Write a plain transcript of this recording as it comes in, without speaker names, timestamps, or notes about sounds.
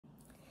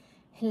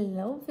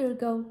Hello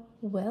Virgo,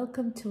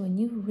 welcome to a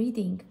new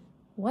reading.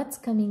 What's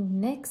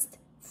coming next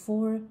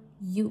for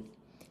you?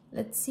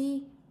 Let's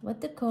see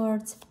what the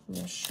cards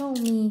will show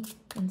me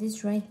in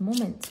this right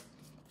moment.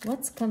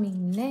 What's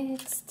coming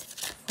next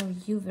for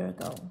you,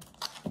 Virgo?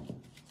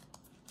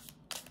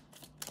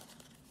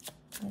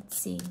 Let's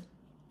see.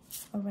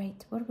 All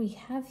right, what do we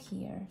have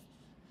here?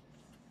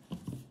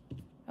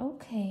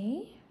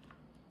 Okay.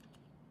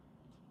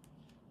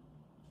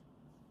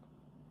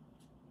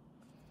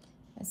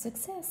 A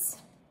success.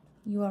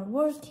 You are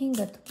working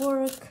at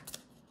work.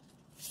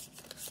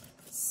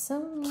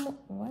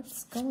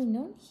 What's going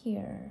on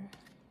here?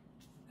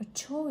 A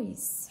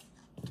choice.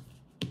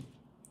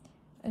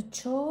 A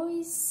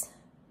choice.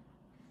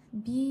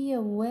 Be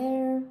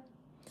aware.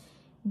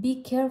 Be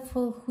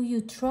careful who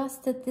you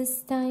trust at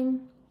this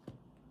time.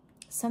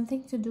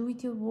 Something to do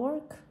with your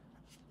work.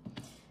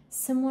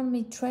 Someone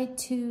may try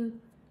to,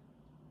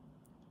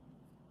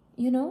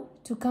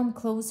 to come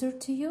closer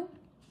to you.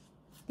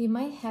 They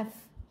might have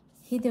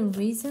hidden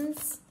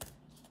reasons.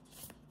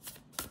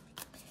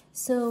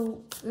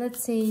 So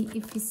let's say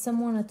if it's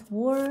someone at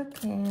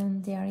work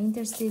and they are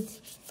interested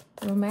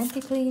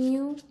romantically in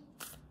you,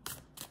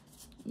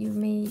 you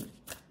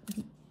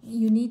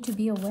need to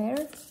be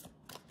aware.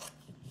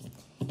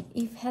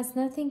 If it has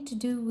nothing to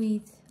do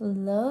with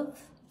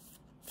love,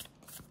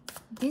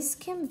 this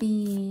can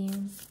be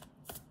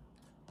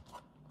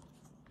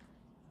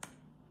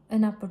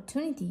an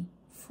opportunity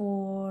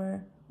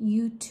for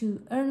you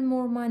to earn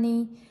more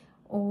money,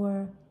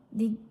 or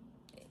they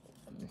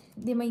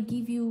might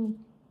give you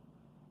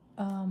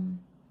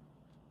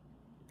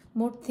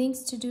more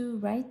things to do,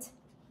 right?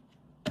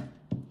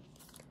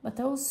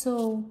 But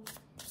also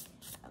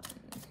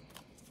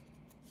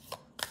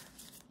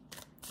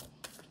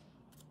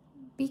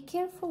be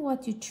careful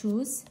what you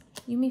choose.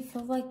 You may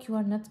feel like you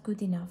are not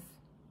good enough.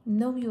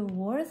 Know your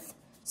worth,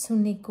 so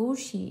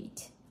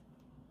negotiate.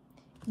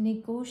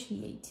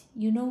 Negotiate.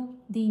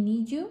 They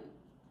need you,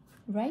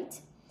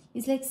 right?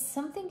 It's like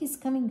something is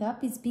coming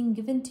up, it's being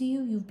given to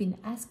you. You've been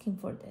asking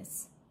for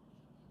this,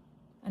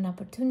 an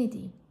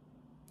opportunity.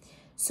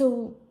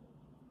 So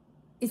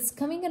it's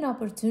coming an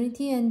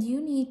opportunity, and you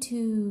need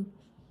to,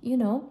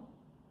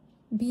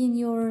 be in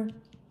your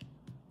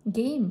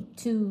game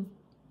to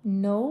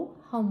know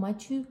how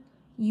much you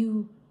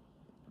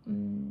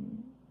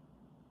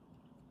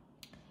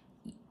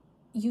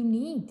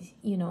need,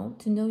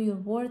 to know your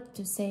worth,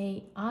 to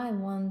say, I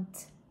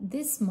want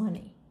this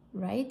money,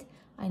 right?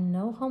 I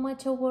know how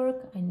much I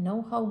work. I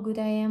know how good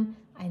I am.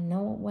 I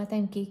know what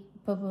I'm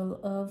capable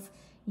of.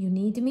 You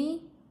need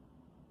me,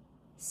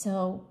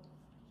 so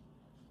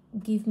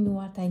give me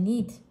what I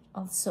need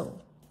also.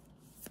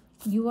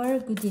 You are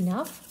good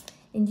enough,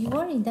 and you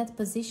are in that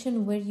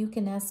position where you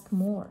can ask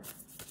more.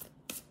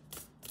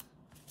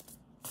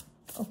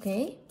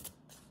 Okay?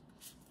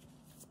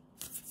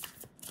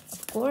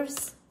 Of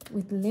course,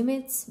 with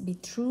limits, be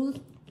true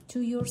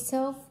to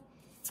yourself.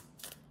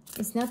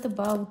 It's not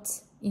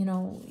about, you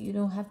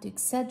don't have to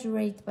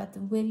exaggerate, but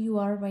where you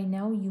are right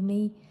now, you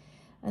may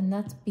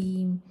not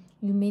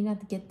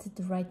get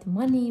the right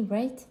money,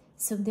 right?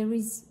 So there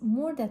is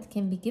more that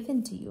can be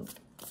given to you.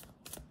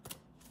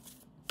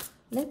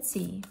 Let's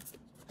see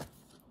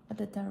what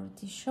the tarot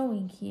is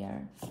showing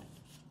here.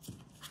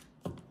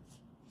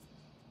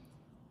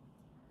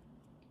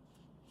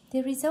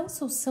 There is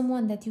also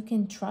someone that you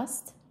can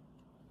trust.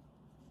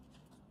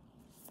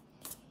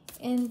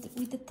 And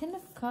with the Ten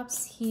of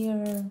Cups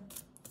here,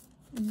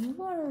 you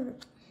are,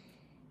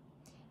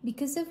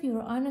 because of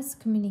your honest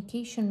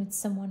communication with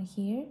someone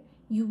here,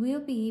 you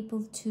will be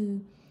able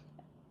to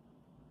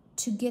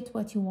get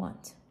what you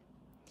want.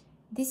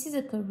 This is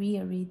a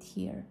career read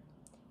here.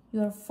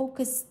 You are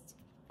focused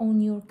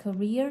on your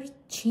career,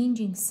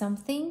 changing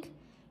something.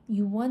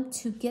 You want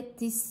to get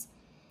this,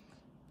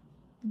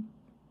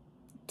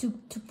 to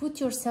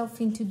put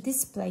yourself into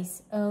this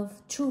place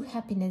of true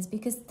happiness,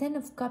 because Ten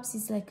of Cups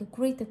is like a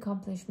great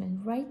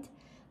accomplishment, right?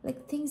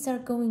 Like things are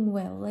going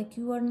well, like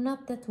you are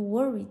not that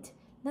worried,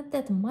 not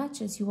that much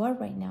as you are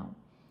right now.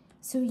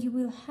 So you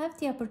will have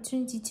the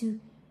opportunity to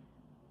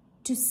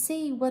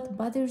say what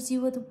bothers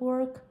you at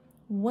work,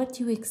 what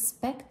you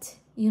expect,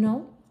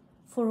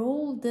 for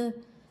all the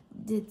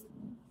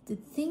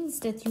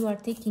things that you are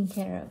taking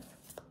care of.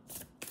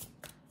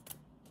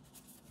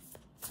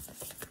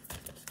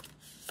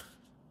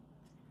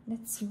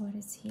 Let's see what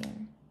is here.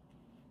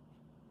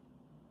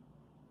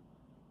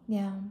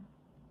 Yeah.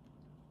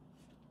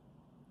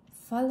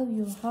 Follow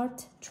your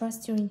heart,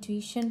 trust your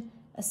intuition,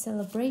 a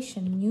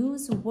celebration,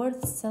 news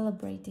worth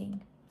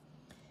celebrating.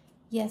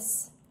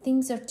 Yes,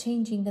 things are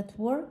changing at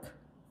work.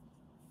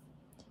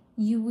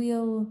 You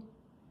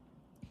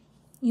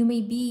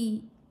may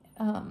be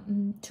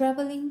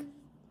traveling.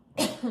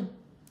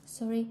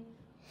 Sorry.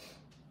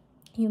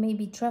 You may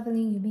be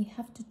traveling, you may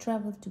have to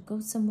travel to go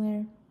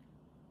somewhere.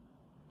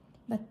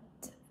 But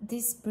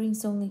this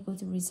brings only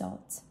good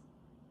results.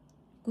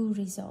 Good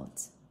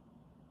results.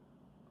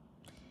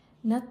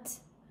 Not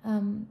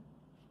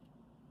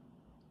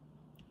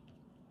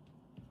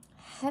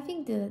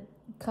having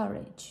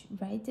courage,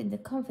 right? And the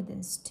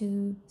confidence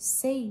to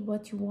say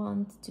what you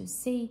want, to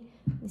say,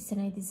 listen,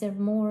 I deserve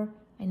more.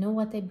 I know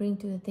what I bring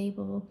to the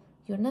table.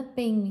 You're not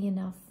paying me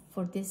enough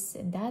for this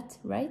and that,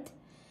 right?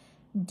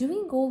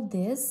 Doing all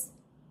this,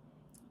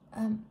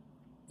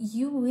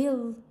 you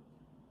will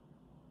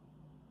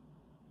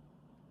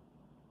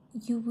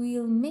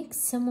make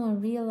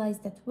someone realize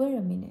that, wait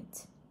a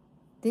minute,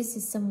 this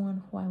is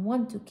someone who I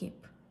want to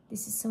keep.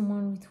 This is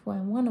someone with who I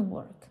want to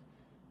work.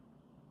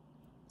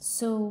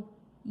 So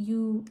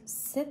you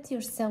set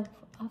yourself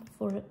up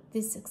for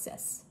this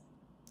success,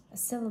 a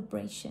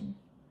celebration.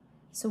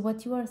 So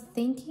what you are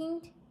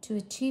thinking to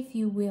achieve,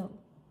 you will.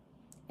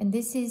 And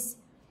this is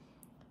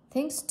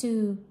thanks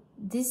to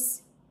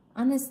this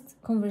honest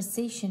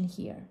conversation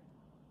here,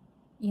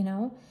 you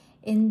know,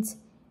 and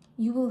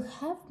you will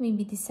have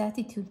maybe this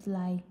attitude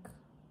like,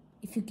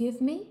 if you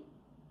give me,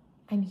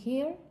 I'm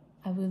here,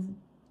 I will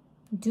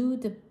do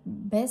the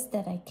best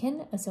that I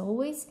can, as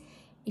always.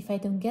 If I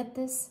don't get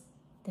this,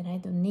 then I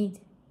don't need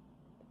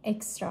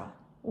extra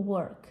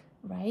work,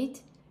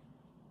 right?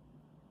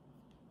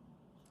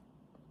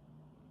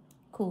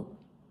 Cool.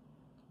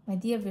 My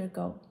dear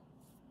Virgo,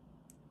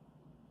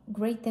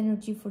 great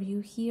energy for you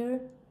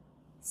here.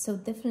 So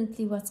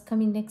definitely what's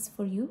coming next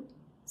for you?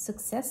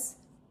 Success.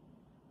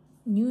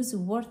 News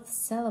worth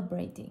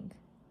celebrating.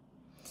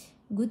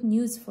 Good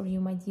news for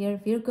you, my dear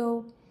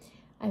Virgo.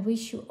 I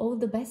wish you all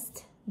the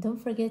best.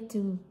 Don't forget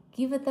to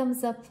give a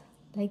thumbs up.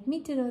 Like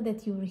me to know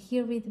that you were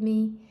here with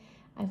me.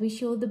 I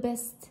wish you all the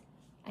best.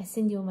 I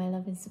send you all my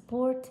love and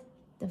support.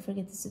 Don't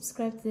forget to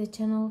subscribe to the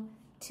channel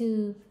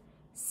to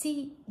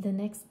see the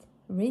next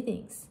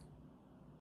readings.